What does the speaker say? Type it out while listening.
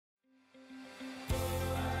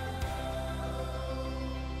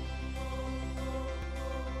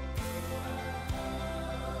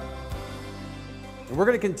And we're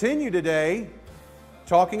going to continue today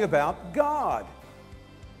talking about God.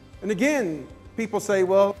 And again, people say,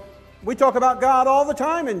 well, we talk about God all the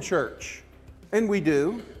time in church. And we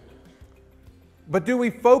do. But do we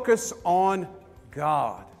focus on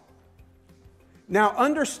God? Now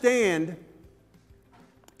understand,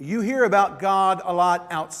 you hear about God a lot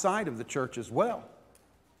outside of the church as well.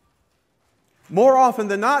 More often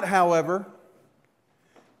than not, however,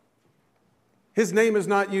 His name is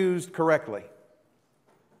not used correctly.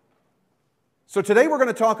 So today we're going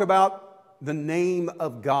to talk about the name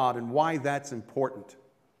of God and why that's important.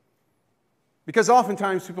 Because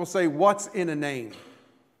oftentimes people say, what's in a name?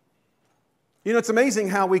 You know, it's amazing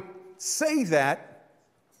how we say that,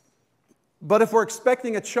 but if we're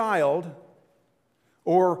expecting a child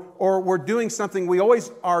or we're doing something, we always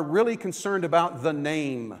are really concerned about the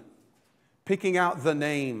name, picking out the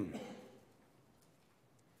name.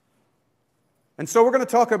 And so we're going to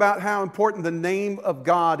talk about how important the name of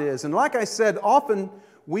God is. And like I said, often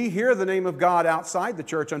we hear the name of God outside the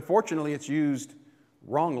church. Unfortunately, it's used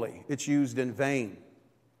wrongly. It's used in vain.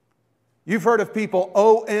 You've heard of people,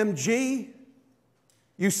 OMG.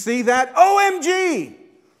 You see that? OMG.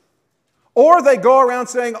 Or they go around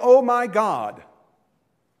saying, oh my God.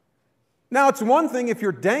 Now, it's one thing if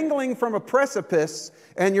you're dangling from a precipice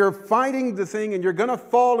and you're fighting the thing and you're going to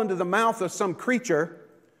fall into the mouth of some creature.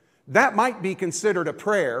 That might be considered a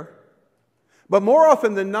prayer. But more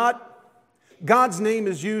often than not, God's name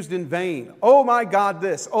is used in vain. Oh my God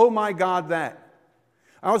this, oh my God that.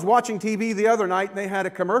 I was watching TV the other night and they had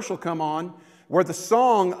a commercial come on where the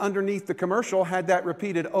song underneath the commercial had that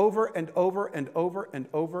repeated over and over and over and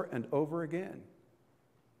over and over again.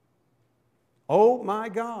 Oh my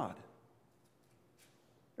God.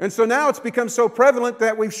 And so now it's become so prevalent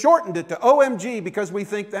that we've shortened it to OMG because we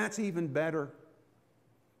think that's even better.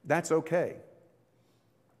 That's okay.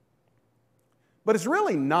 But it's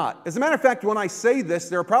really not. As a matter of fact, when I say this,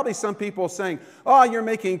 there are probably some people saying, oh, you're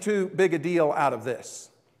making too big a deal out of this.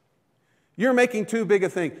 You're making too big a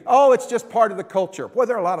thing. Oh, it's just part of the culture. Boy,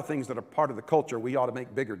 there are a lot of things that are part of the culture we ought to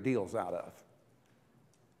make bigger deals out of.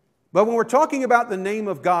 But when we're talking about the name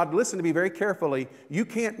of God, listen to me very carefully. You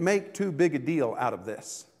can't make too big a deal out of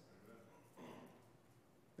this.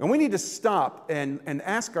 And we need to stop and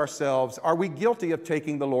ask ourselves, are we guilty of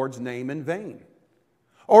taking the Lord's name in vain?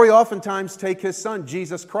 Or we oftentimes take His Son,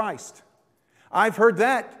 Jesus Christ. I've heard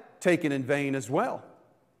that taken in vain as well.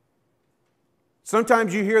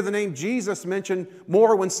 Sometimes you hear the name Jesus mentioned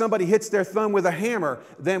more when somebody hits their thumb with a hammer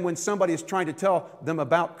than when somebody is trying to tell them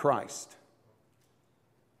about Christ.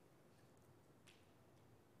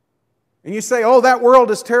 And you say, oh, that world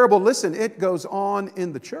is terrible. Listen, it goes on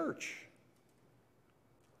in the church.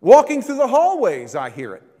 Walking through the hallways, I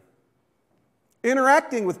hear it.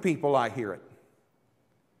 Interacting with people, I hear it.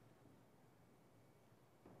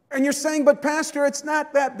 And you're saying, but Pastor, it's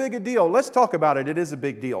not that big a deal. Let's talk about it. It is a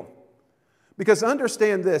big deal. Because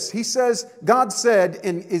understand this. He says, God said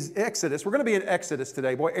in his Exodus, we're going to be in Exodus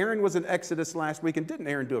today. Boy, Aaron was in Exodus last week, and didn't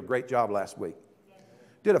Aaron do a great job last week?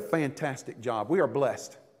 Did a fantastic job. We are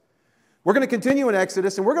blessed. We're going to continue in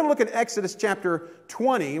Exodus, and we're going to look at Exodus chapter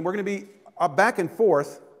 20, and we're going to be back and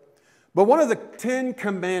forth. But one of the 10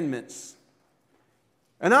 commandments,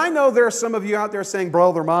 and I know there are some of you out there saying,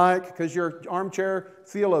 Brother Mike, because you're armchair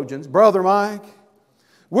theologians, Brother Mike,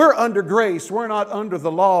 we're under grace. We're not under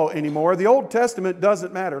the law anymore. The Old Testament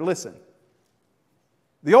doesn't matter. Listen,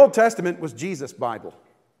 the Old Testament was Jesus' Bible.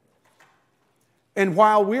 And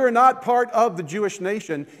while we are not part of the Jewish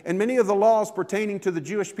nation, and many of the laws pertaining to the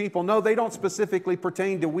Jewish people, no, they don't specifically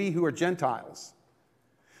pertain to we who are Gentiles.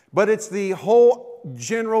 But it's the whole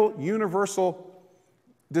general, universal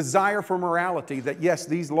desire for morality that, yes,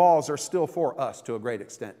 these laws are still for us to a great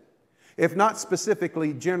extent. If not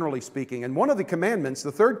specifically, generally speaking. And one of the commandments,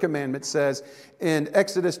 the third commandment says in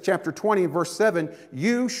Exodus chapter 20 and verse 7,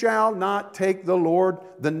 you shall not take the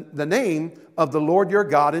name of the Lord your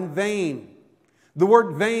God in vain. The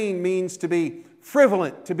word vain means to be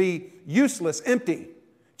frivolent, to be useless, empty,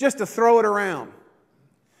 just to throw it around.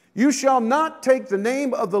 You shall not take the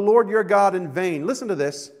name of the Lord your God in vain. Listen to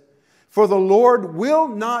this. For the Lord will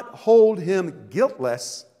not hold him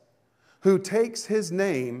guiltless who takes his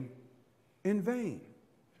name in vain.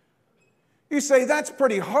 You say, that's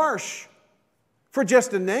pretty harsh for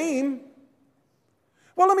just a name.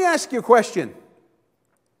 Well, let me ask you a question.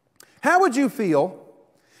 How would you feel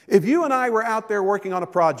if you and I were out there working on a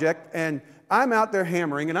project and I'm out there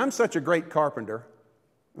hammering and I'm such a great carpenter,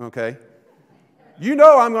 okay? You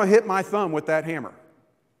know I'm going to hit my thumb with that hammer.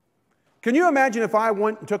 Can you imagine if I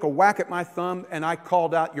went and took a whack at my thumb and I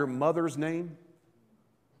called out your mother's name?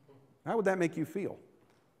 How would that make you feel?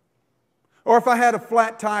 Or if I had a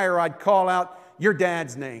flat tire, I'd call out your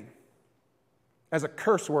dad's name as a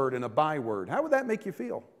curse word and a byword. How would that make you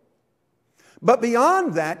feel? But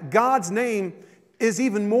beyond that, God's name is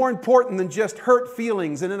even more important than just hurt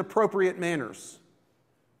feelings and inappropriate manners.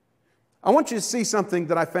 I want you to see something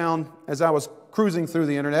that I found as I was cruising through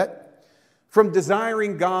the internet from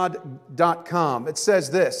desiringgod.com. It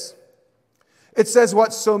says this. It says,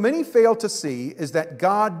 what so many fail to see is that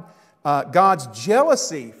God's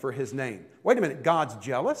jealousy for His name. Wait a minute, God's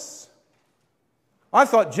jealous? I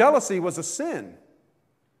thought jealousy was a sin.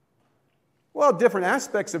 Well, different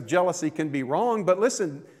aspects of jealousy can be wrong, but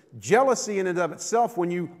listen, jealousy in and of itself,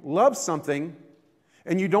 when you love something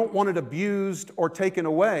and you don't want it abused or taken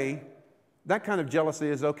away, that kind of jealousy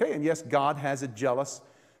is okay. And yes, God has a jealous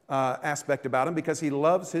aspect about Him because He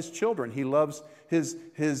loves His children. He loves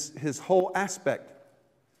His whole aspect.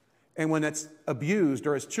 And when it's abused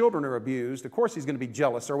or His children are abused, of course He's going to be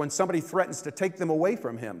jealous. Or when somebody threatens to take them away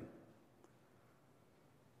from Him,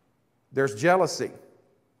 there's jealousy.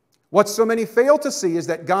 What so many fail to see is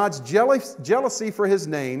that God's jealousy for His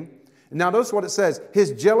name, and now notice what it says,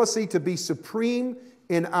 His jealousy to be supreme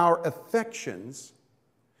in our affections.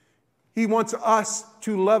 He wants us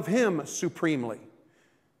to love Him supremely.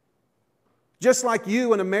 Just like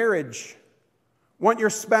you in a marriage want your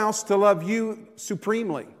spouse to love you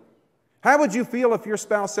supremely. How would you feel if your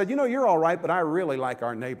spouse said, you know, you're all right, but I really like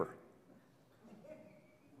our neighbor?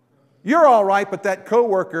 You're all right, but that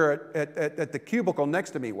coworker at the cubicle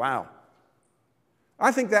next to me, wow.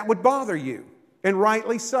 I think that would bother you, and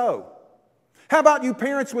rightly so. How about you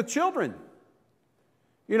parents with children?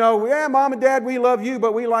 You know, yeah, Mom and Dad, we love you,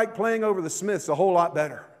 but we like playing over the Smiths a whole lot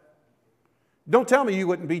better. Don't tell me you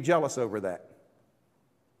wouldn't be jealous over that.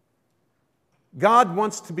 God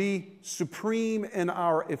wants to be supreme in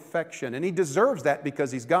our affection, and He deserves that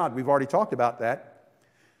because He's God. We've already talked about that.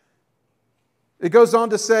 It goes on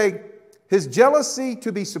to say, His jealousy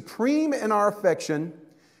to be supreme in our affection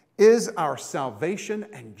is our salvation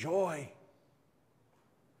and joy.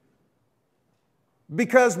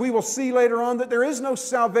 Because we will see later on that there is no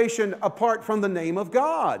salvation apart from the name of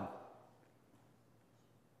God.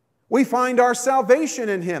 We find our salvation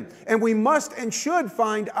in Him, and we must and should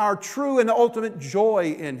find our true and ultimate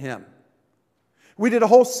joy in Him. We did a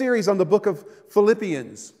whole series on the book of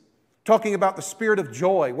Philippians, talking about the spirit of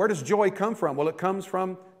joy. Where does joy come from? Well, it comes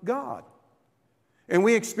from God. And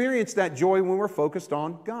we experience that joy when we're focused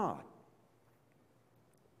on God.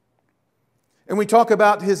 And we talk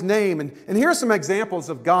about His name. And here are some examples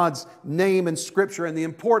of God's name in Scripture and the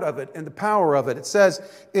import of it and the power of it. It says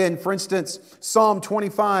in, for instance, Psalm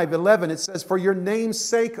 25:11, it says, for your name's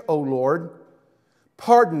sake, O Lord,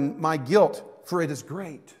 pardon my guilt, for it is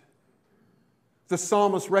great. The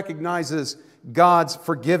psalmist recognizes God's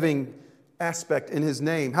forgiving aspect in His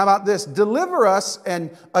name. How about this? Deliver us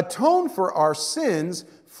and atone for our sins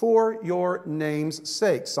for your name's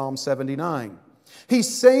sake. Psalm 79. He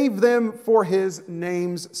saved them for His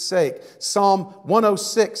name's sake. Psalm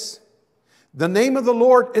 106. The name of the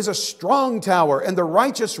Lord is a strong tower, and the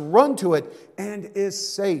righteous run to it and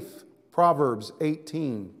is safe. Proverbs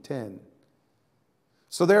 18:10.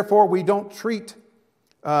 So therefore we don't treat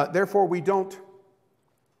the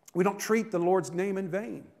Lord's name in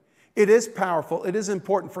vain. It is powerful. It is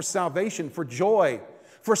important for salvation, for joy,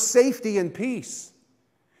 for safety and peace.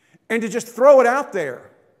 And to just throw it out there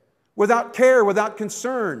without care, without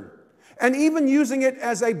concern, and even using it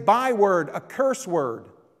as a byword, a curse word,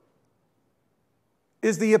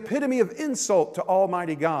 is the epitome of insult to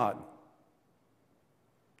Almighty God.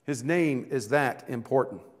 His name is that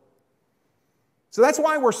important. So that's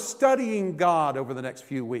why we're studying God over the next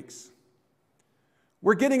few weeks.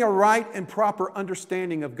 We're getting a right and proper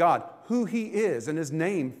understanding of God, who He is, and His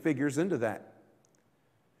name figures into that.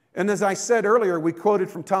 And as I said earlier, we quoted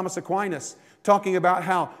from Thomas Aquinas, talking about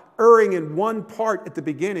how erring in one part at the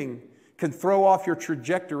beginning can throw off your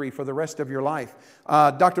trajectory for the rest of your life.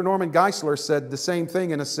 Dr. Norman Geisler said the same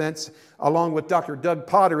thing in a sense, along with Dr. Doug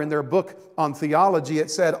Potter in their book on theology.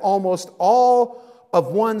 It said, almost all of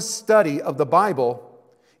one's study of the Bible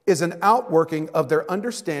is an outworking of their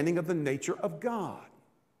understanding of the nature of God.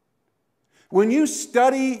 When you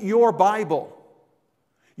study your Bible,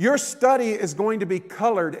 your study is going to be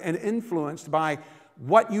colored and influenced by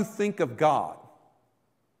what you think of God.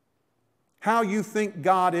 How you think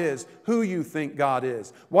God is, who you think God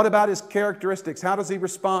is. What about His characteristics? How does He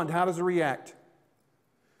respond? How does He react?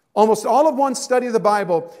 Almost all of one's study of the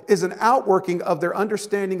Bible is an outworking of their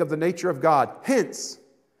understanding of the nature of God. Hence,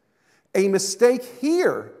 a mistake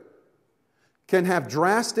here can have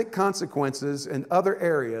drastic consequences in other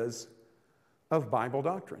areas of Bible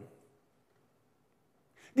doctrine.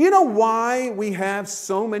 Do you know why we have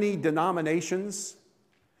so many denominations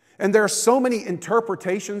and there are so many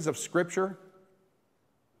interpretations of Scripture?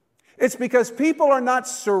 It's because people are not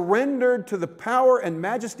surrendered to the power and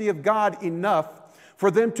majesty of God enough for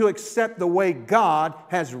them to accept the way God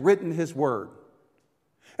has written His Word.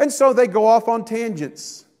 And so they go off on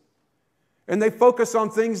tangents and they focus on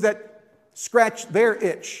things that scratch their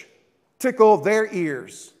itch, tickle their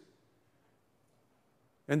ears.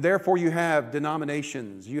 And therefore you have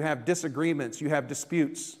denominations, you have disagreements, you have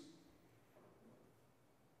disputes.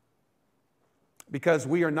 Because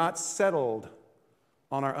we are not settled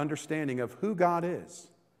on our understanding of who God is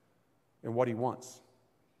and what He wants.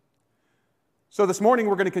 So this morning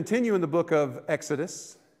we're going to continue in the book of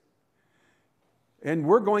Exodus. And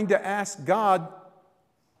we're going to ask God,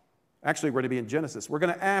 actually we're going to be in Genesis. We're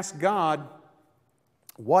going to ask God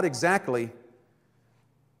what exactly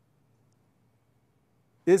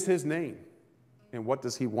is His name and what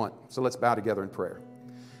does He want. So let's bow together in prayer.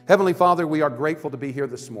 Heavenly Father, we are grateful to be here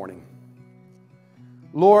this morning.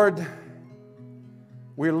 Lord,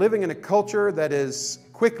 we're living in a culture that is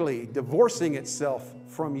quickly divorcing itself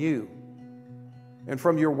from You and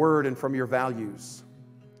from Your Word and from Your values.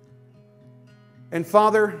 And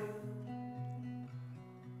Father,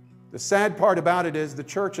 the sad part about it is the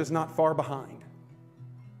church is not far behind.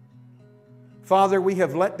 Father, we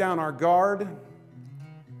have let down our guard.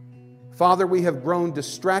 Father, we have grown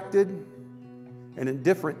distracted and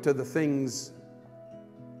indifferent to the things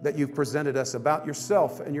that You've presented us about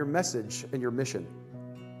Yourself and Your message and Your mission.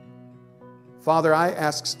 Father, I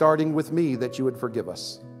ask, starting with me, that You would forgive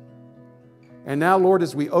us. And now, Lord,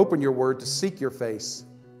 as we open Your Word to seek Your face,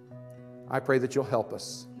 I pray that You'll help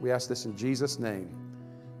us. We ask this in Jesus' name.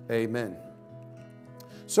 Amen.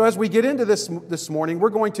 So as we get into this morning, we're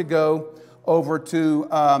going to go over to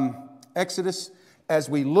Exodus as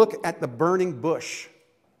we look at the burning bush.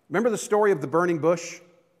 Remember the story of the burning bush?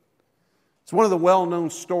 It's one of the well-known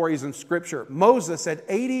stories in Scripture. Moses, at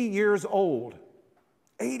 80 years old,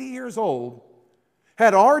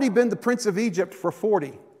 had already been the prince of Egypt for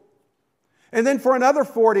 40. And then for another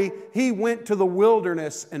 40, he went to the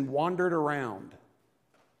wilderness and wandered around.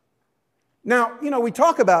 Now, we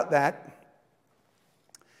talk about that.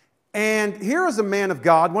 And here is a man of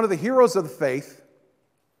God, one of the heroes of the faith.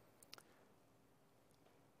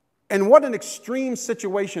 And what an extreme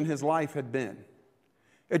situation his life had been.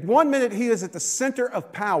 At one minute, he is at the center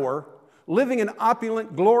of power, living an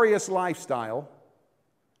opulent, glorious lifestyle.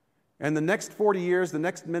 And the next 40 years, the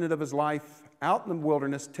next minute of his life, out in the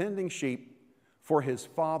wilderness, tending sheep for his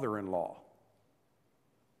father-in-law.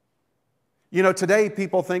 Today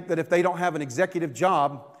people think that if they don't have an executive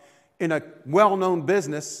job in a well-known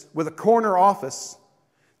business with a corner office,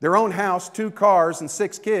 their own house, 2 cars, and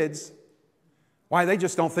 6 kids, why, they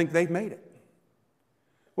just don't think they've made it.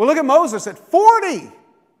 Well, look at Moses at 40.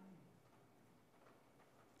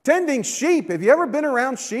 Tending sheep. Have you ever been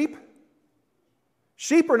around sheep?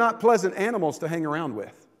 Sheep are not pleasant animals to hang around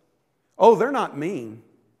with. Oh, they're not mean.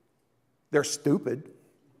 They're stupid,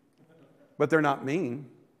 but they're not mean.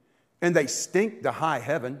 And they stink to high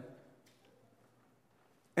heaven.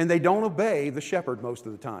 And they don't obey the shepherd most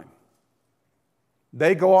of the time.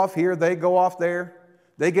 They go off here, they go off there.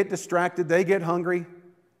 They get distracted, they get hungry.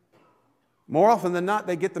 More often than not,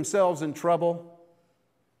 they get themselves in trouble.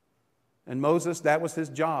 And Moses, that was his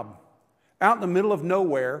job. Out in the middle of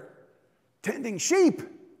nowhere, tending sheep.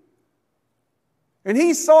 And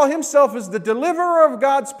he saw himself as the deliverer of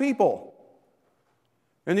God's people.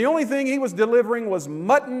 And the only thing he was delivering was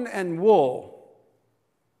mutton and wool.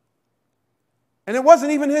 And it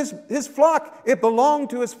wasn't even his flock. It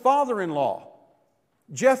belonged to his father-in-law,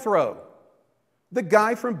 Jethro, the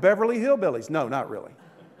guy from Beverly Hillbillies. No, not really.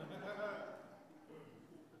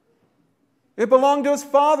 It belonged to his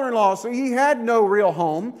father-in-law, so he had no real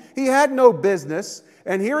home. He had no business.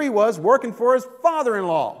 And here he was working for his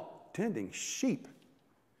father-in-law, tending sheep.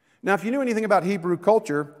 Now, if you knew anything about Hebrew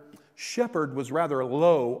culture, shepherd was rather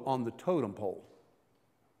low on the totem pole.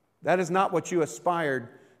 That is not what you aspired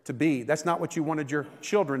to be. That's not what you wanted your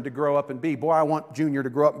children to grow up and be. Boy, I want Junior to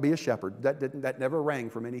grow up and be a shepherd. That never rang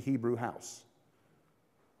from any Hebrew house.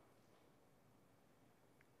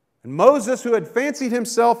 And Moses, who had fancied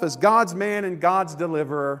himself as God's man and God's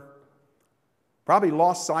deliverer, probably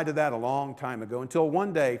lost sight of that a long time ago, until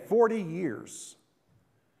one day, 40 years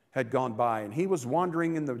had gone by, and he was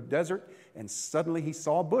wandering in the desert, and suddenly he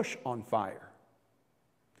saw a bush on fire.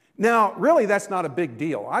 Now, really, that's not a big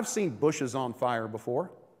deal. I've seen bushes on fire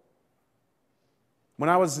before. When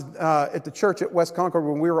I was at the church at West Concord,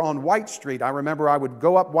 when we were on White Street, I remember I would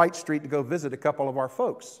go up White Street to go visit a couple of our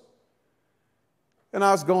folks. And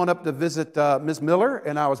I was going up to visit Ms. Miller,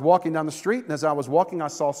 and I was walking down the street, and as I was walking, I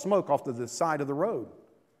saw smoke off to the side of the road.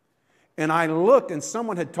 And I looked, and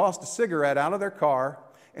someone had tossed a cigarette out of their car,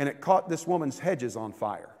 and it caught this woman's hedges on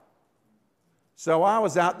fire. So I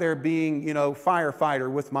was out there being, firefighter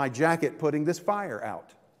with my jacket, putting this fire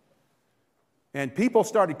out. And people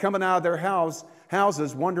started coming out of their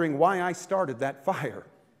houses wondering why I started that fire.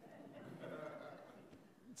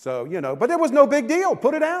 So, but it was no big deal.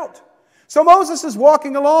 Put it out. So Moses is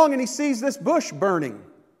walking along and he sees this bush burning.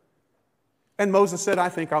 And Moses said, I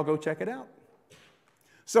think I'll go check it out.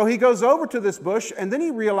 So he goes over to this bush and then he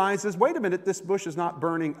realizes, wait a minute, this bush is not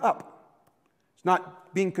burning up. It's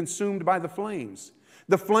not being consumed by the flames.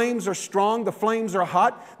 The flames are strong, the flames are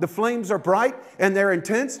hot, the flames are bright and they're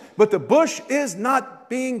intense, but the bush is not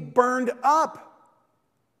being burned up.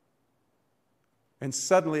 And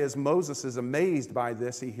suddenly, as Moses is amazed by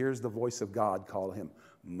this, he hears the voice of God call him,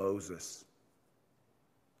 Moses.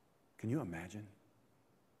 Can you imagine?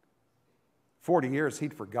 40 years,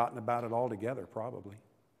 he'd forgotten about it altogether, probably.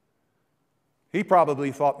 He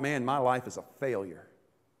probably thought, man, my life is a failure.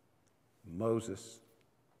 Moses.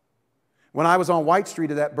 When I was on White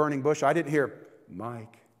Street of that burning bush, I didn't hear,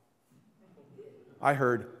 Mike. I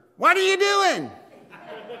heard, what are you doing?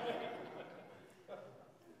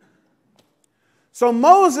 So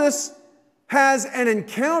Moses has an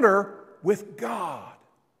encounter with God.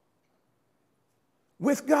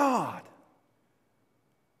 With God.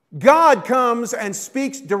 God comes and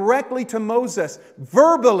speaks directly to Moses,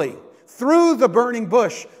 verbally, through the burning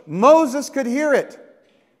bush. Moses could hear it.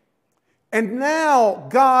 And now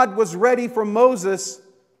God was ready for Moses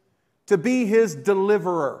to be his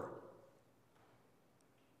deliverer.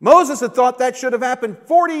 Moses had thought that should have happened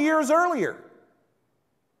 40 years earlier.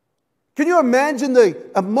 Can you imagine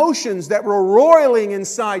the emotions that were roiling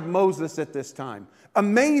inside Moses at this time?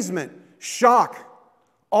 Amazement, shock,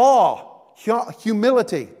 awe,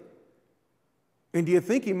 humility. And do you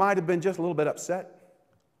think he might have been just a little bit upset?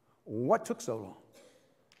 What took so long?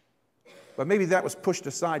 But maybe that was pushed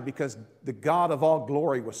aside because the God of all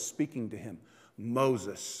glory was speaking to him.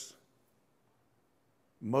 Moses.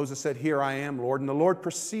 Moses said, here I am, Lord. And the Lord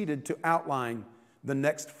proceeded to outline the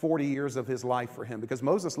next 40 years of his life for him, because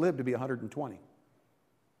Moses lived to be 120.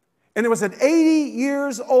 And it was at 80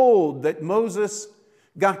 years old that Moses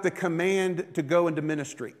got the command to go into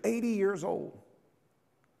ministry. 80 years old.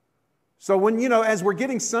 So when, as we're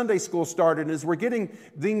getting Sunday school started, as we're getting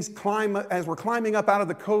things as we're climbing up out of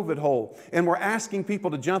the COVID hole, and we're asking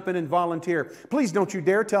people to jump in and volunteer, please don't you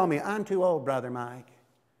dare tell me, I'm too old, Brother Mike,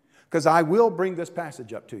 because I will bring this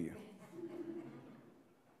passage up to you.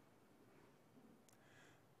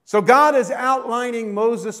 So God is outlining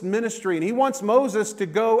Moses' ministry, and he wants Moses to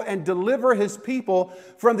go and deliver his people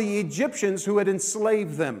from the Egyptians who had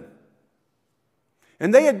enslaved them.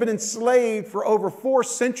 And they had been enslaved for over 4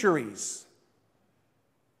 centuries.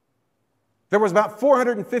 There was about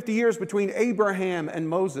 450 years between Abraham and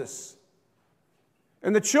Moses.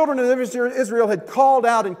 And the children of Israel had called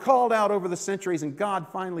out over the centuries, and God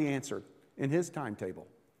finally answered in his timetable.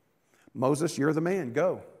 Moses, you're the man,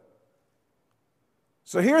 go.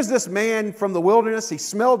 So here's this man from the wilderness. He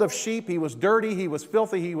smelled of sheep. He was dirty. He was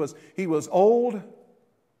filthy. He was old.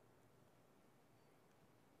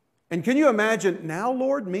 And can you imagine, now,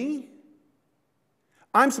 Lord, me?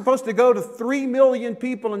 I'm supposed to go to 3 million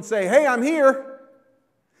people and say, hey, I'm here.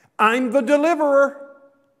 I'm the deliverer.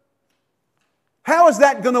 How is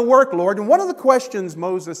that going to work, Lord? And one of the questions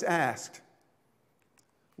Moses asked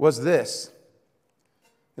was this.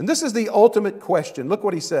 And this is the ultimate question. Look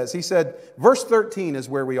what he says. He said, verse 13 is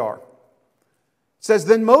where we are. It says,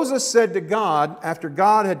 then Moses said to God, after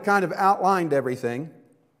God had kind of outlined everything,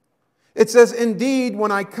 it says, indeed,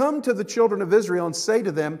 when I come to the children of Israel and say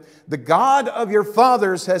to them, the God of your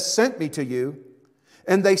fathers has sent me to you,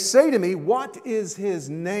 and they say to me, what is his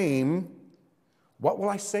name? What will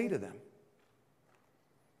I say to them?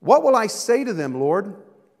 What will I say to them, Lord?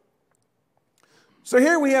 So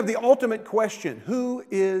here we have the ultimate question. Who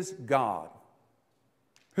is God?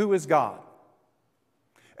 Who is God?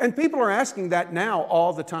 And people are asking that now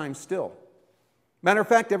all the time still. Matter of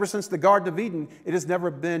fact, ever since the Garden of Eden, it has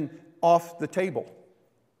never been off the table.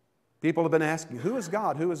 People have been asking, who is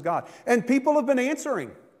God? Who is God? And people have been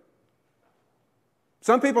answering.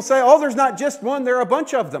 Some people say, oh, there's not just one, there are a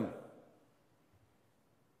bunch of them.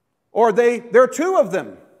 Or there are 2 of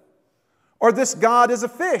them. Or this God is a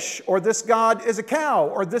fish, or this God is a cow,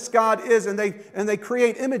 or this God is, and they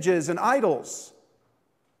create images and idols.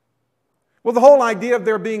 Well, the whole idea of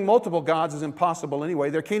there being multiple gods is impossible anyway.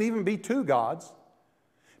 There can't even be 2 gods.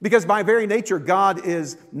 Because by very nature, God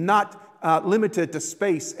is not limited to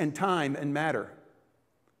space and time and matter.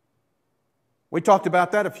 We talked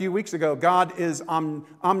about that a few weeks ago. God is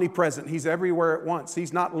omnipresent. He's everywhere at once.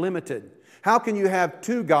 He's not limited. How can you have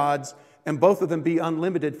two gods and both of them be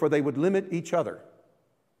unlimited, for they would limit each other?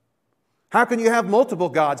 How can you have multiple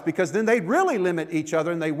gods? Because then they'd really limit each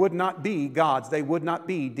other and they would not be gods. They would not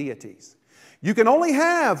be deities. You can only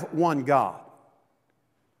have one God.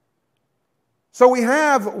 So we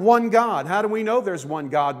have one God. How do we know there's one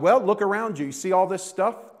God? Well, look around you. You see all this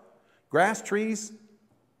stuff? Grass, trees,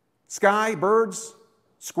 sky, birds,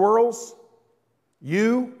 squirrels,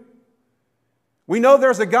 you. We know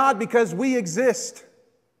there's a God because we exist.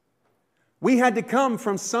 We had to come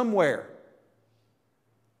from somewhere.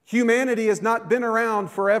 Humanity has not been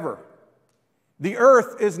around forever. The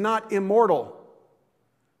earth is not immortal.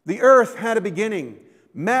 The earth had a beginning.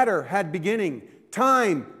 Matter had beginning.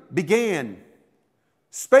 Time began.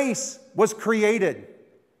 Space was created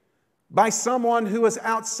by someone who was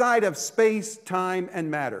outside of space, time,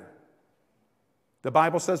 and matter. The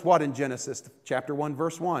Bible says what in Genesis chapter 1,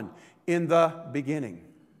 verse 1? In the beginning,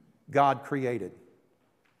 God created.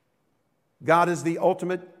 God is the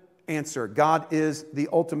ultimate answer. God is the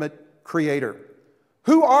ultimate creator.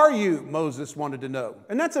 Who are you? Moses wanted to know.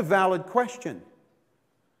 And that's a valid question.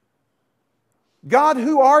 God,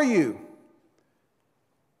 who are you?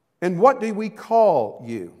 And what do we call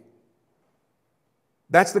you?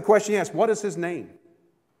 That's the question he asked. What is his name?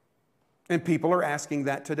 And people are asking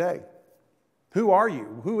that today. Who are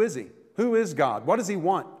you? Who is he? Who is God? What does he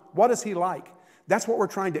want? What is he like? That's what we're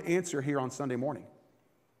trying to answer here on Sunday morning.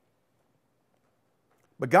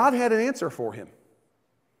 But God had an answer for him.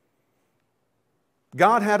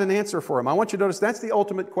 God had an answer for him. I want you to notice that's the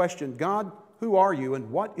ultimate question. God, who are you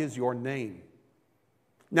and what is your name?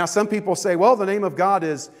 Now, some people say, well, the name of God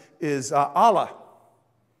is Allah.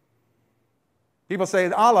 People say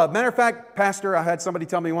Allah. Matter of fact, Pastor, I had somebody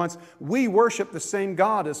tell me once, we worship the same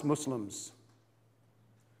God as Muslims.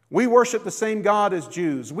 We worship the same God as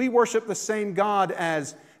Jews. We worship the same God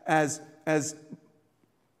as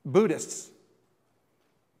Buddhists.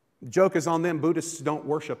 The joke is on them. Buddhists don't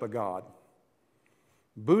worship a God.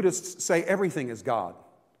 Buddhists say everything is God,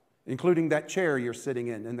 including that chair you're sitting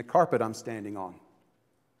in and the carpet I'm standing on.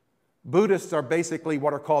 Buddhists are basically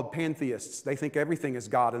what are called pantheists. They think everything is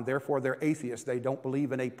God, and therefore they're atheists. They don't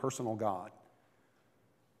believe in a personal God.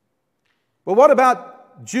 But what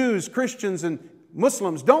about Jews, Christians, and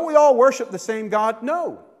Muslims? Don't we all worship the same God?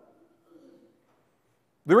 No.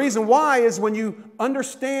 The reason why is when you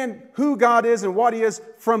understand who God is and what He is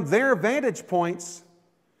from their vantage points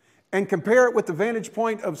and compare it with the vantage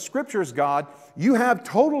point of Scripture's God, you have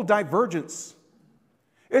total divergence.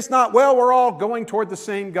 It's not, well, we're all going toward the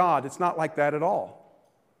same God. It's not like that at all.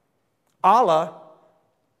 Allah,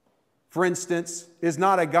 for instance, is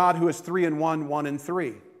not a God who is 3 in 1, 1 in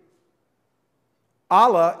 3.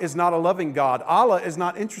 Allah is not a loving God. Allah is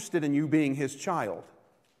not interested in you being His child.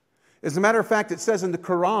 As a matter of fact, it says in the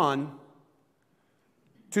Quran,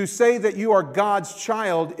 to say that you are God's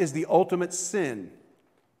child is the ultimate sin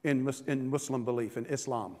in Muslim belief, in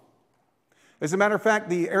Islam. As a matter of fact,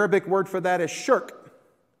 the Arabic word for that is shirk.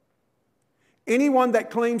 Anyone that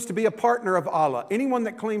claims to be a partner of Allah, anyone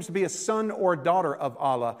that claims to be a son or daughter of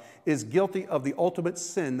Allah is guilty of the ultimate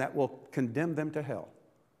sin that will condemn them to hell.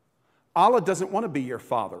 Allah doesn't want to be your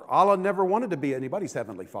father. Allah never wanted to be anybody's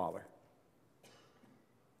heavenly father.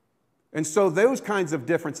 And so those kinds of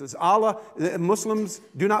differences, Muslims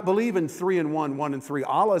do not believe in 3 in 1, 1 in 3.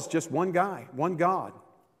 Allah is just one guy, one God.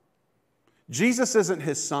 Jesus isn't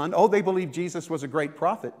His son. Oh, they believe Jesus was a great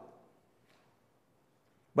prophet.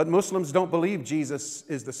 But Muslims don't believe Jesus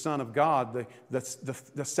is the Son of God,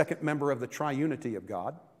 the second member of the triunity of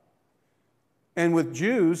God. And with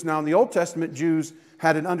Jews, now in the Old Testament, Jews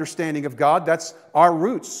had an understanding of God. That's our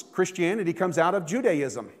roots. Christianity comes out of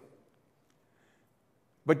Judaism.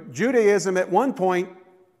 But Judaism at one point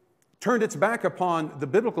turned its back upon the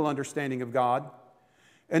biblical understanding of God.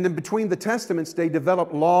 And then between the Testaments, they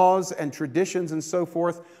developed laws and traditions and so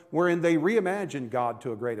forth, wherein they reimagined God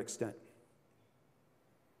to a great extent.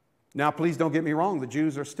 Now, please don't get me wrong. The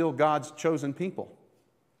Jews are still God's chosen people.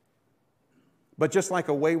 But just like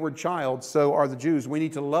a wayward child, so are the Jews. We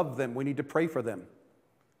need to love them. We need to pray for them.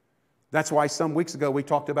 That's why some weeks ago we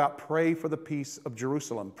talked about pray for the peace of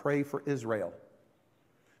Jerusalem. Pray for Israel.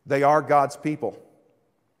 They are God's people.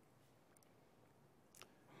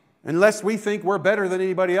 Unless we think we're better than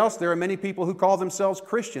anybody else, there are many people who call themselves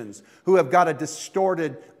Christians who have got a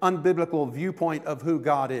distorted, unbiblical viewpoint of who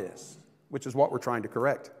God is, which is what we're trying to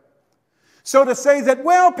correct. So to say that,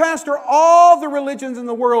 well, Pastor, all the religions in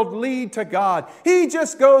the world lead to God, He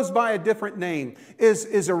just goes by a different name,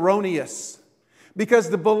 is erroneous. Because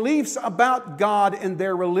the beliefs about God in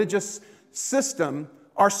their religious system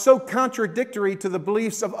are so contradictory to the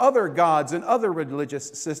beliefs of other gods and other religious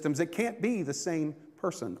systems. It can't be the same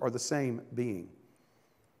person or the same being.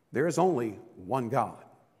 There is only one God.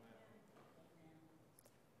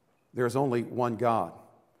 There is only one God.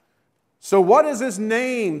 So what is His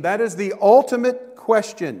name? That is the ultimate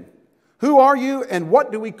question. Who are you and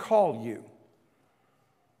what do we call you?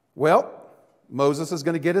 Well, Moses is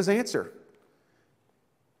going to get his answer.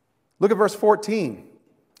 Look at verse 14.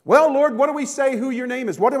 Well, Lord, what do we say who your name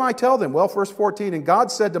is? What do I tell them? Well, verse 14, and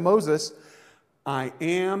God said to Moses, I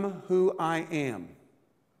am who I am.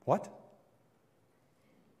 What?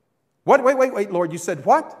 What? Wait, Lord, you said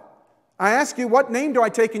what? I ask you, what name do I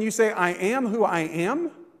take? And you say, I am who I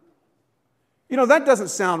am? You know, that doesn't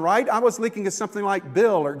sound right. I was thinking of something like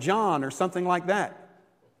Bill or John or something like that.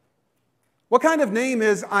 What kind of name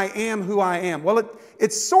is I am who I am? Well,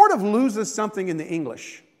 it sort of loses something in the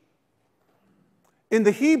English. In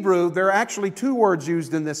the Hebrew, there are actually two words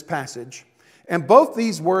used in this passage. And both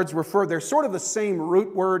these words they're sort of the same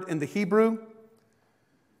root word in the Hebrew.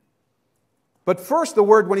 But first, the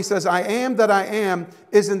word when he says, I am that I am,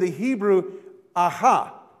 is in the Hebrew,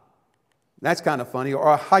 aha. That's kind of funny.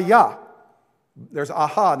 Or ahaya. There's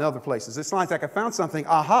aha in other places. It's like I found something,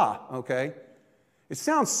 aha, okay? It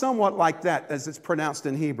sounds somewhat like that as it's pronounced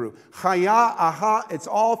in Hebrew. Chaya, aha, it's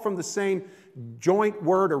all from the same joint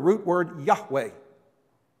word or root word, Yahweh.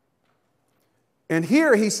 And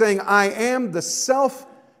here he's saying, I am the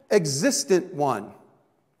self-existent one.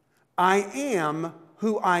 I am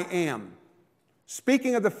who I am.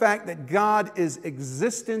 Speaking of the fact that God is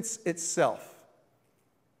existence itself.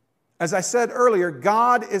 As I said earlier,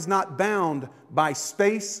 God is not bound by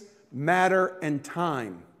space, matter, and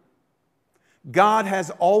time. God has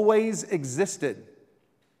always existed.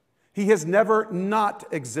 He has never not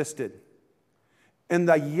existed. In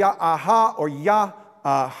the Ya'aha or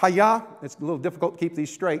Haya, it's a little difficult to keep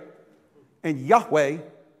these straight, and Yahweh,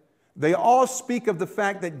 they all speak of the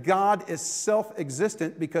fact that God is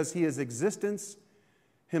self-existent because He is existence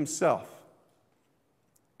Himself.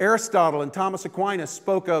 Aristotle and Thomas Aquinas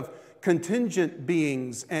spoke of contingent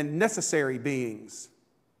beings and necessary beings.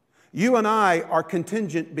 You and I are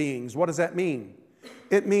contingent beings. What does that mean?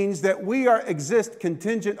 It means that we exist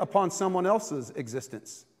contingent upon someone else's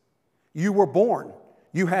existence. You were born.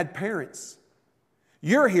 You had parents.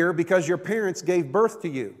 You're here because your parents gave birth to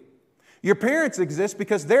you. Your parents exist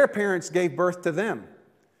because their parents gave birth to them.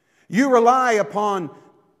 You rely upon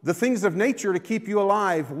the things of nature to keep you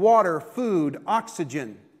alive: water, food,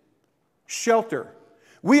 oxygen, shelter.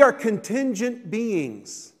 We are contingent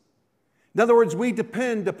beings. In other words, we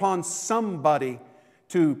depend upon somebody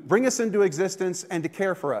to bring us into existence and to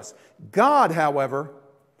care for us. God, however,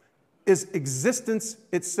 is existence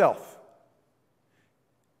itself.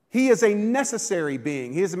 He is a necessary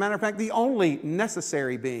being. He is, as a matter of fact, the only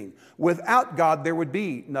necessary being. Without God, there would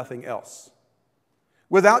be nothing else.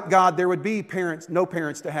 Without God, there would be no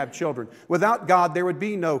parents to have children. Without God, there would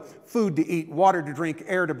be no food to eat, water to drink,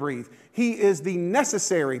 air to breathe. He is the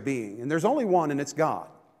necessary being, and there's only one, and it's God.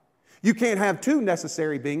 You can't have two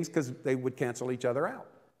necessary beings because they would cancel each other out.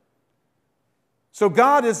 So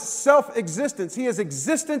God is self-existence. He is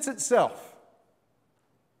existence itself.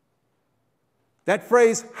 That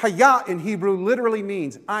phrase, Haya in Hebrew, literally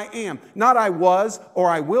means I am. Not I was or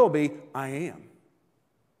I will be, I am.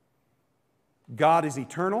 God is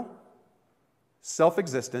eternal,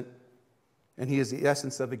 self-existent, and He is the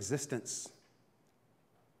essence of existence.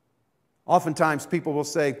 Oftentimes people will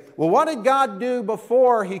say, well, what did God do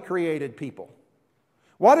before He created people?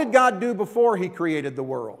 What did God do before He created the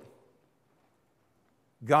world?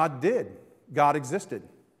 God did. God existed.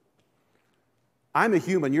 I'm a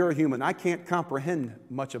human, you're a human. I can't comprehend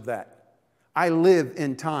much of that. I live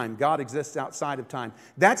in time. God exists outside of time.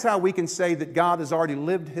 That's how we can say that God has already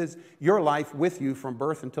lived your life with you from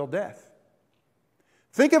birth until death.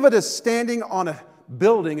 Think of it as standing on a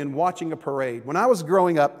building and watching a parade. When I was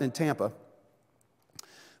growing up in Tampa,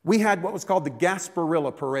 we had what was called the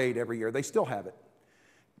Gasparilla Parade every year. They still have it.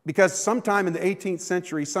 Because sometime in the 18th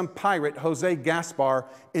century, some pirate, Jose Gaspar,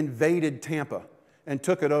 invaded Tampa and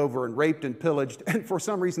took it over and raped and pillaged. And for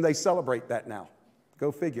some reason, they celebrate that now.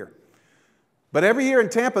 Go figure. But every year in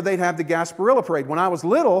Tampa, they'd have the Gasparilla Parade. When I was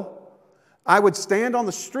little, I would stand on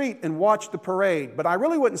the street and watch the parade, but I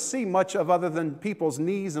really wouldn't see much of other than people's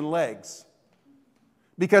knees and legs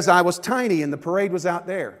because I was tiny and the parade was out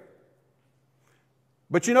there.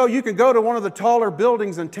 But you know, you can go to one of the taller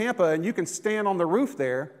buildings in Tampa and you can stand on the roof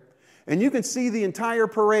there and you can see the entire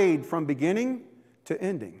parade from beginning to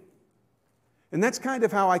ending. And that's kind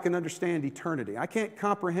of how I can understand eternity. I can't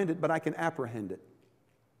comprehend it, but I can apprehend it.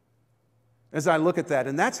 as I look at that.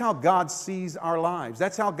 And that's how God sees our lives.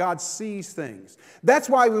 That's how God sees things. That's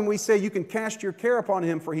why when we say you can cast your care upon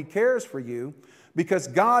Him for He cares for you, because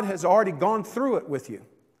God has already gone through it with you.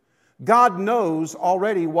 God knows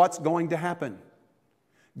already what's going to happen.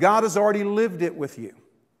 God has already lived it with you.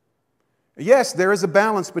 Yes, there is a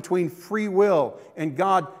balance between free will and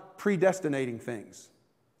God predestinating things.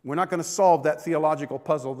 We're not going to solve that theological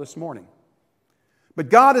puzzle this morning. But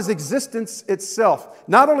God is existence itself.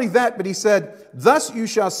 Not only that, but He said, "Thus you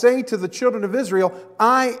shall say to the children of Israel,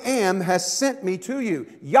 I am has sent me to you."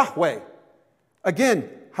 Yahweh. Again,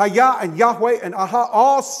 Hayah and Yahweh and Aha,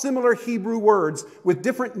 all similar Hebrew words with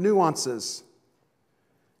different nuances.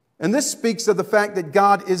 And this speaks of the fact that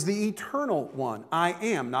God is the eternal one. I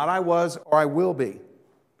am, not I was or I will be.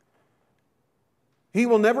 He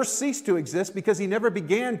will never cease to exist because He never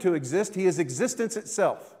began to exist. He is existence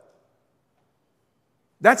itself.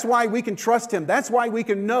 That's why we can trust Him. That's why we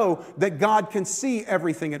can know that God can see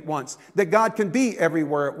everything at once, that God can be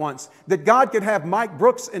everywhere at once, that God could have Mike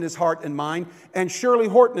Brooks in His heart and mind and Shirley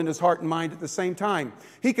Horton in His heart and mind at the same time.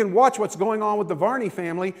 He can watch what's going on with the Varney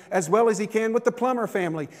family as well as He can with the Plummer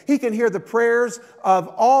family. He can hear the prayers of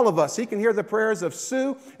all of us. He can hear the prayers of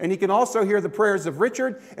Sue, and He can also hear the prayers of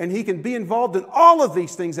Richard, and He can be involved in all of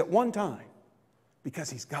these things at one time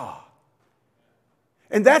because He's God.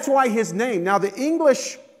 And that's why His name, now the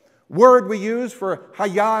English word we use for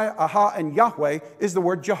Hayah, Aha, and Yahweh is the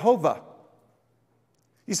word Jehovah.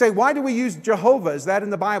 You say, why do we use Jehovah? Is that in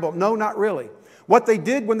the Bible? No, not really. What they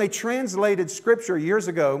did when they translated Scripture years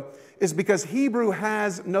ago is because Hebrew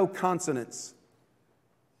has no consonants.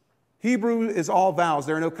 Hebrew is all vowels.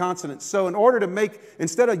 There are no consonants. So in order to make,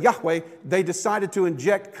 instead of Yahweh, they decided to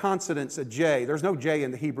inject consonants, a J. There's no J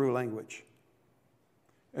in the Hebrew language.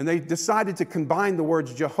 And they decided to combine the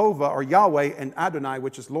words Jehovah or Yahweh and Adonai,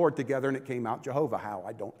 which is Lord, together, and it came out Jehovah. How?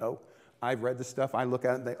 I don't know. I've read the stuff. I look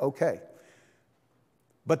at it and think, okay.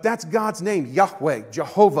 But that's God's name, Yahweh,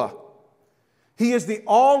 Jehovah. He is the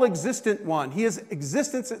all-existent one. He is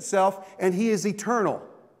existence itself, and He is eternal.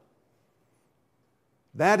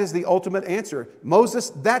 That is the ultimate answer. Moses,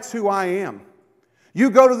 that's who I am. You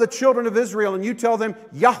go to the children of Israel and you tell them,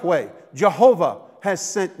 Yahweh, Jehovah has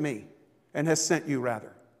sent me, and has sent you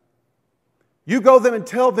rather. You go them and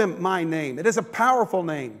tell them my name. It is a powerful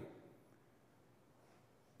name.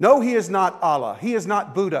 No, He is not Allah. He is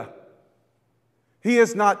not Buddha. He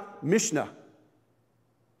is not Mishnah.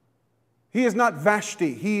 He is not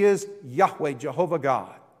Vashti. He is Yahweh, Jehovah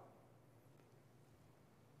God.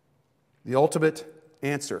 The ultimate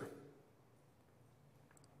answer.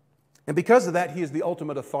 And because of that, He is the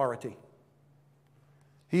ultimate authority.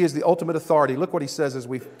 He is the ultimate authority. Look what He says as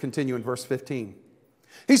we continue in verse 15.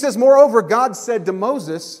 He says, "Moreover, God said to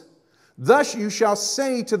Moses, thus you shall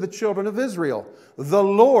say to the children of Israel, the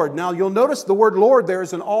Lord." Now you'll notice the word Lord there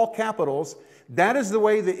is in all capitals. That is the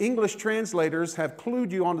way the English translators have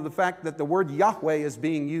clued you onto the fact that the word Yahweh is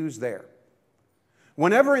being used there.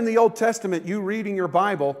 Whenever in the Old Testament you read in your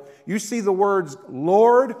Bible, you see the words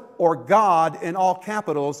Lord or God in all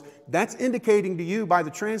capitals, that's indicating to you by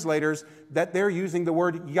the translators that they're using the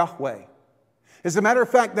word Yahweh. As a matter of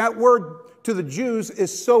fact, that word to the Jews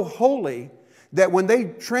is so holy that when they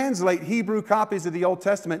translate Hebrew copies of the Old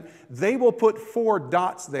Testament, they will put 4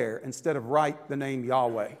 dots there instead of write the name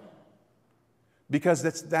Yahweh, because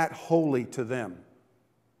it's that holy to them.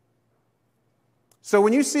 So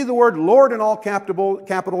when you see the word Lord in all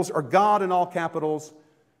capitals or God in all capitals,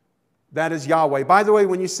 that is Yahweh. By the way,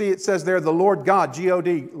 when you see it says there, the Lord God,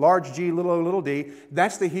 G-O-D, large G, little o, little d,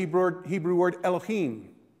 that's the Hebrew word Elohim.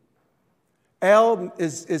 El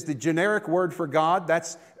is the generic word for God.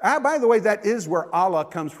 That's, by the way, that is where Allah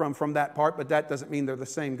comes from that part, but that doesn't mean they're the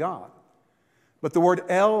same God. But the word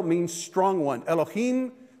El means strong one.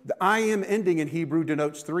 Elohim, the I am ending in Hebrew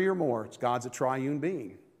denotes 3 or more. It's God's a triune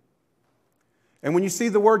being. And when you see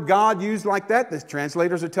the word God used like that, the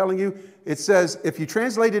translators are telling you, it says, if you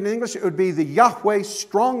translate it in English, it would be the Yahweh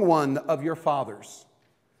strong one of your fathers.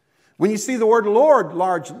 When you see the word Lord,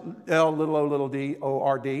 large L, little o, little d,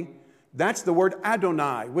 O-R-D, that's the word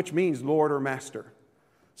Adonai, which means Lord or Master.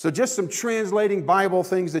 So just some translating Bible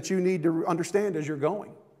things that you need to understand as you're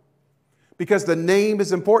going. Because the name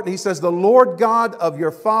is important. He says, the Lord God of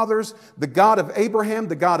your fathers, the God of Abraham,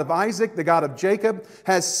 the God of Isaac, the God of Jacob,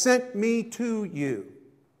 has sent me to you.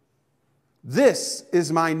 This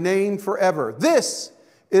is my name forever. This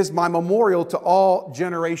is my memorial to all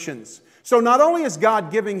generations. So not only is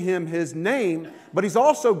God giving him His name, but He's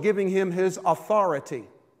also giving him His authority.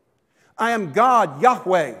 I am God,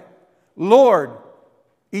 Yahweh, Lord,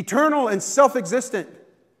 eternal and self-existent.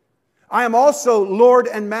 I am also Lord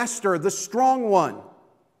and Master, the strong one.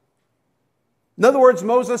 In other words,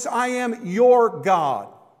 Moses, I am your God.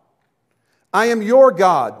 I am your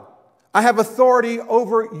God. I have authority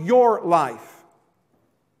over your life.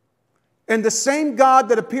 And the same God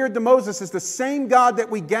that appeared to Moses is the same God that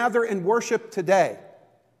we gather and worship today.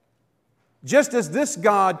 Just as this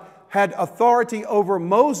God had authority over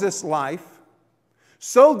Moses' life,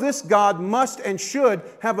 so this God must and should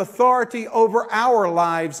have authority over our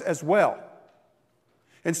lives as well.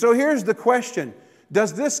 And so here's the question.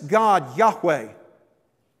 Does this God, Yahweh,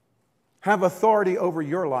 have authority over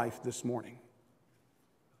your life this morning?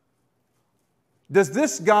 Does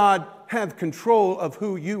this God have control of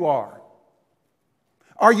who you are?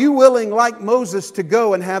 Are you willing, like Moses, to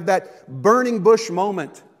go and have that burning bush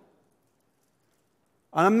moment?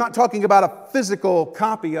 I'm not talking about a physical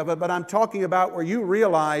copy of it, but I'm talking about where you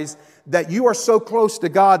realize that you are so close to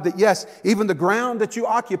God that, yes, even the ground that you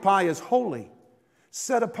occupy is holy,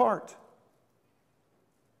 set apart.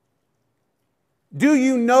 Do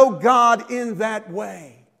you know God in that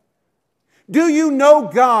way? Do you know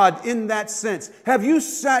God in that sense? Have you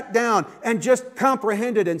sat down and just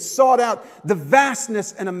comprehended and sought out the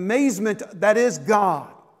vastness and amazement that is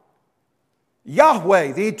God?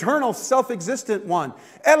 Yahweh, the eternal self-existent one.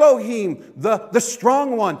 Elohim, the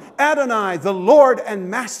strong one. Adonai, the Lord and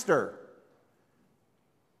Master.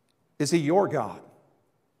 Is He your God?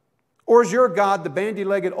 Or is your God the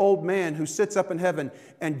bandy-legged old man who sits up in heaven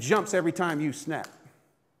and jumps every time you snap?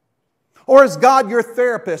 Or is God your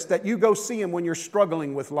therapist that you go see Him when you're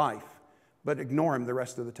struggling with life, but ignore Him the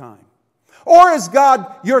rest of the time? Or is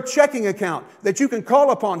God your checking account that you can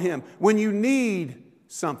call upon Him when you need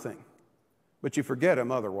something, but you forget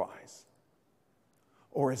Him otherwise?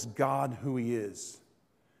 Or is God who He is,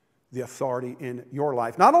 the authority in your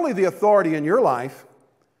life? Not only the authority in your life,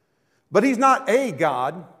 but He's not a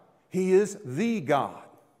God, He is the God.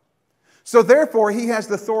 So therefore, He has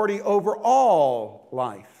the authority over all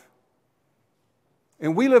life.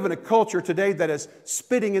 And we live in a culture today that is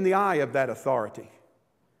spitting in the eye of that authority.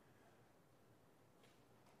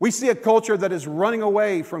 We see a culture that is running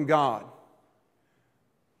away from God.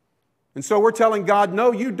 And so we're telling God,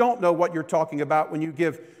 no, you don't know what you're talking about when you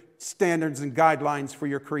give standards and guidelines for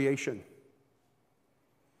your creation.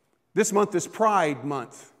 This month is Pride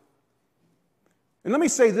Month. And let me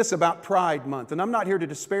say this about Pride Month, and I'm not here to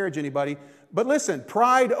disparage anybody, but listen,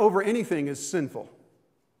 pride over anything is sinful.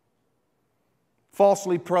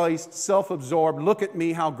 Falsely placed, self-absorbed, look at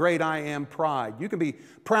me, how great I am, pride. You can be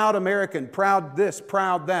proud American, proud this,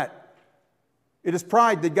 proud that. It is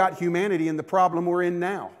pride that got humanity in the problem we're in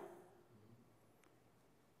now.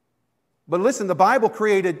 But listen, the Bible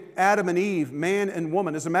created Adam and Eve, man and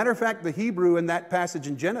woman. As a matter of fact, the Hebrew in that passage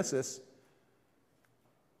in Genesis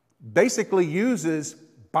basically uses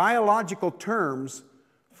biological terms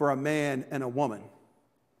for a man and a woman.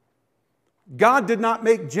 God did not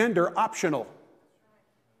make gender optional.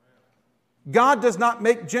 God does not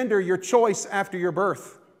make gender your choice after your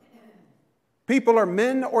birth. People are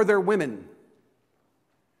men or they're women.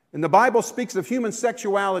 And the Bible speaks of human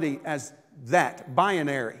sexuality as that,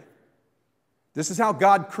 binary. This is how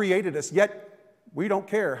God created us, yet we don't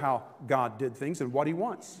care how God did things and what He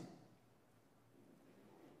wants.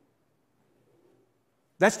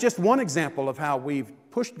 That's just one example of how we've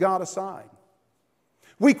pushed God aside.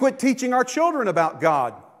 We quit teaching our children about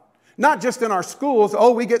God. Not just in our schools.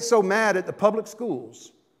 Oh, we get so mad at the public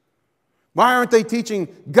schools. Why aren't they teaching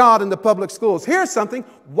God in the public schools? Here's something.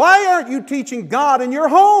 Why aren't you teaching God in your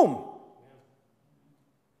home?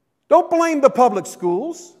 Don't blame the public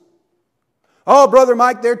schools. Oh, Brother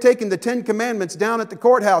Mike, they're taking the 10 Commandments down at the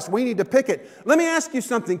courthouse. We need to picket. Let me ask you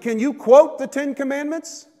something. Can you quote the 10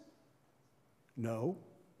 Commandments? No.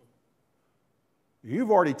 You've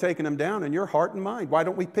already taken them down in your heart and mind. Why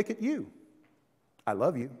don't we picket you? I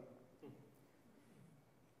love you.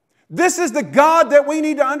 This is the God that we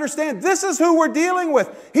need to understand. This is who we're dealing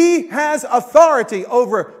with. He has authority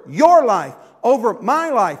over your life, over my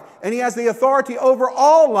life, and He has the authority over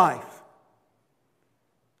all life.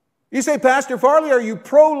 You say, Pastor Farley, are you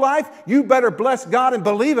pro-life? You better bless God and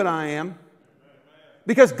believe it, I am.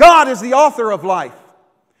 Because God is the author of life,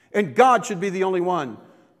 and God should be the only one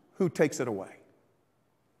who takes it away.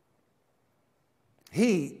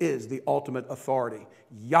 He is the ultimate authority,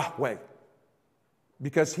 Yahweh,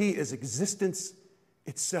 because He is existence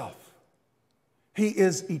itself. He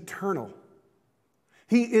is eternal.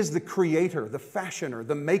 He is the creator, the fashioner,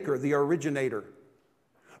 the maker, the originator.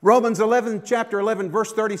 Romans 11, chapter 11,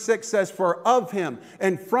 verse 36 says, for of Him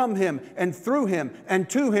and from Him and through Him and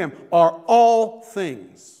to Him are all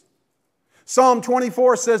things. Psalm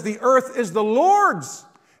 24 says, the earth is the Lord's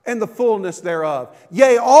and the fullness thereof,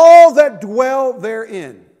 yea, all that dwell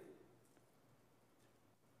therein.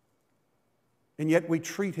 and yet we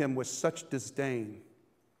treat him with such disdain.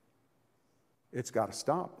 It's got to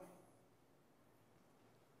stop.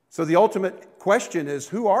 So the ultimate question is,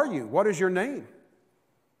 who are you? What is your name?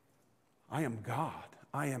 I am God.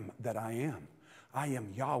 I am that I am. I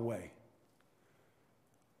am Yahweh.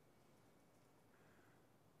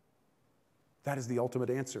 That is the ultimate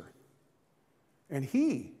answer. And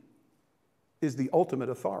he is the ultimate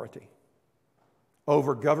authority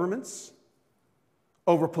over governments,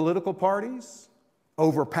 over political parties,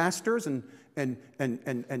 over pastors and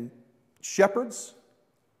shepherds,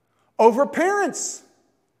 over parents,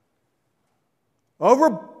 over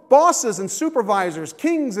bosses and supervisors,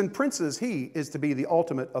 kings and princes. He is to be the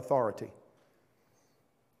ultimate authority.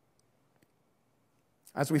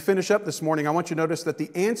 As we finish up this morning, I want you to notice that the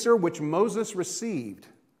answer which Moses received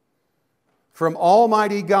from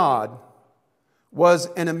Almighty God was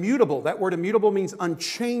an immutable, that word immutable means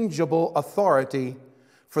unchangeable authority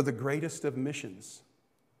for the greatest of missions.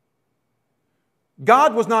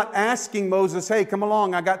 God was not asking Moses, hey, come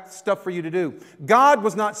along, I got stuff for you to do. God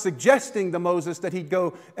was not suggesting to Moses that he'd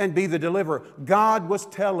go and be the deliverer. God was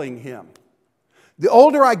telling him. The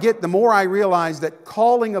older I get, the more I realize that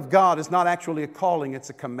calling of God is not actually a calling,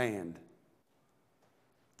 it's a command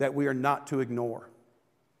that we are not to ignore.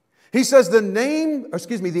 He says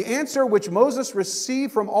the answer which Moses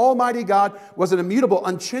received from Almighty God was an immutable,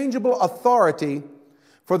 unchangeable authority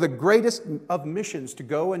for the greatest of missions, to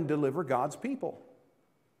go and deliver God's people.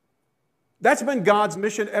 That's been God's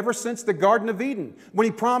mission ever since the Garden of Eden, when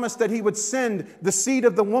He promised that He would send the seed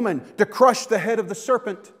of the woman to crush the head of the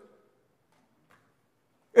serpent.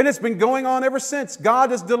 And it's been going on ever since.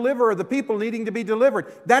 God is deliverer, the people needing to be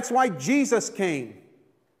delivered. That's why Jesus came,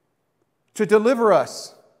 to deliver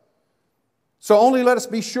us. So only let us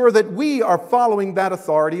be sure that we are following that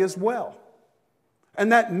authority as well.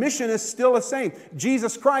 And that mission is still the same.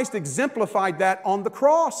 Jesus Christ exemplified that on the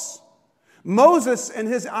cross. Moses in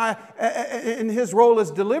his role as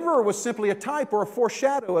deliverer was simply a type or a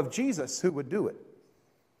foreshadow of Jesus who would do it.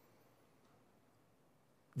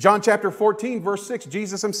 John chapter 14, verse 6,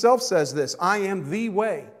 Jesus himself says this, I am the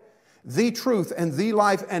way, the truth, and the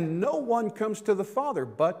life, and no one comes to the Father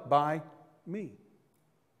but by me.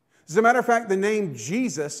 As a matter of fact, the name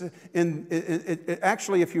Jesus,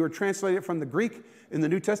 actually, if you were translated from the Greek in the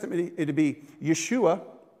New Testament, it would be Yeshua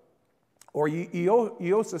or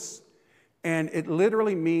Iosis, and it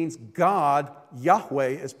literally means God,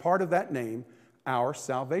 Yahweh, as part of that name, our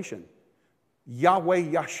salvation. Yahweh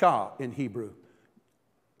Yasha in Hebrew.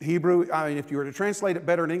 If you were to translate it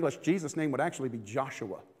better in English, Jesus' name would actually be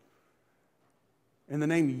Joshua. And the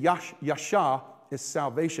name Yasha is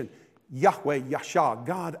salvation. Yahweh Yasha,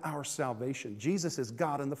 God our salvation. Jesus is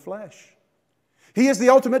God in the flesh. He is the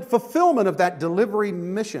ultimate fulfillment of that delivery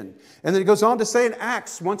mission. And then he goes on to say in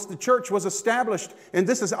Acts, once the church was established, and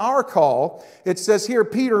this is our call, it says here,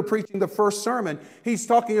 Peter preaching the first sermon, he's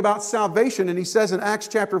talking about salvation, and he says in Acts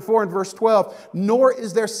chapter 4 and verse 12, nor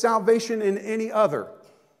is there salvation in any other.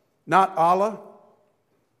 Not Allah,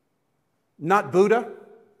 not Buddha,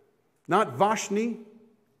 not Vashni,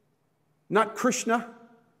 not Krishna,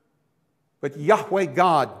 but Yahweh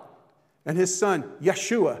God and His Son,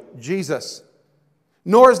 Yeshua, Jesus.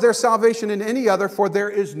 Nor is there salvation in any other, for there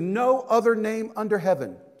is no other name under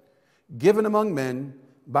heaven given among men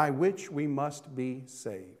by which we must be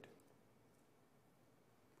saved.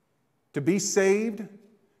 To be saved,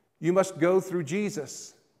 you must go through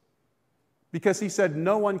Jesus. Because He said,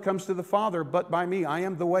 no one comes to the Father but by me. I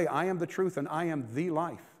am the way, I am the truth, and I am the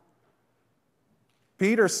life.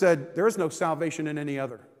 Peter said, there is no salvation in any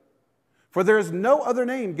other. For there is no other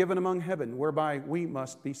name given among heaven whereby we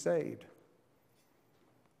must be saved.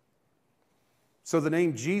 So the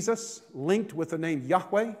name Jesus linked with the name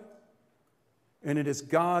Yahweh, and it is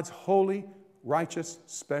God's holy, righteous,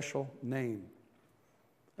 special name.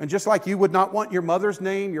 And just like you would not want your mother's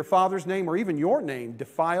name, your father's name, or even your name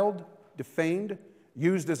defiled, defamed,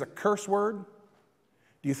 used as a curse word,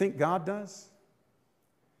 do you think God does?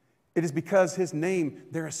 It is because His name,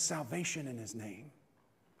 there is salvation in His name.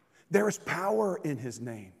 There is power in His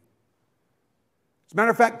name. As a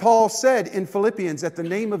matter of fact, Paul said in Philippians, at the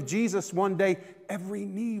name of Jesus one day, every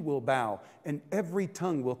knee will bow and every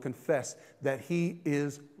tongue will confess that He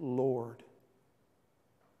is Lord.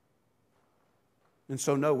 And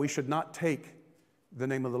so, no, we should not take the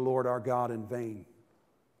name of the Lord our God in vain.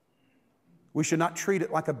 We should not treat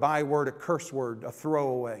it like a byword, a curse word, a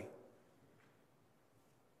throwaway.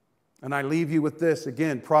 And I leave you with this,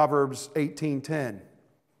 again, Proverbs 18:10.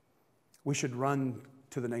 We should run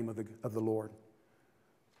to the name of the Lord.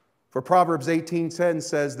 For Proverbs 18:10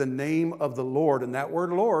 says, the name of the Lord, and that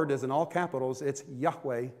word Lord is in all capitals, it's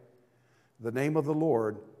Yahweh. The name of the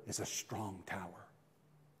Lord is a strong tower.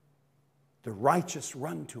 The righteous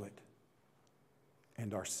run to it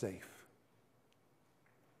and are safe.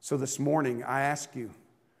 So this morning, I ask you,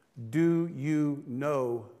 do you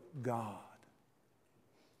know God?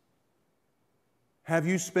 Have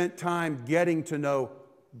you spent time getting to know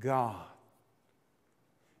God?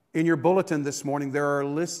 In your bulletin this morning, there are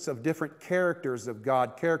lists of different characters of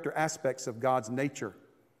God, character aspects of God's nature.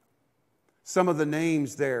 Some of the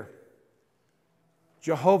names there: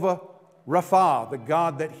 Jehovah Rapha, the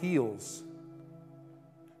God that heals;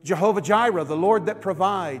 Jehovah Jireh, the Lord that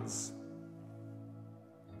provides.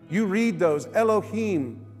 You read those.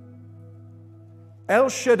 Elohim, El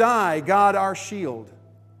Shaddai, God our shield.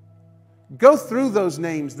 Go through those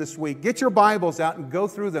names this week. Get your Bibles out and go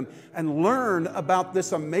through them and learn about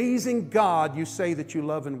this amazing God you say that you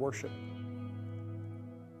love and worship.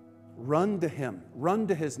 Run to Him. Run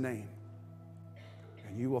to His name.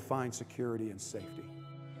 And you will find security and safety.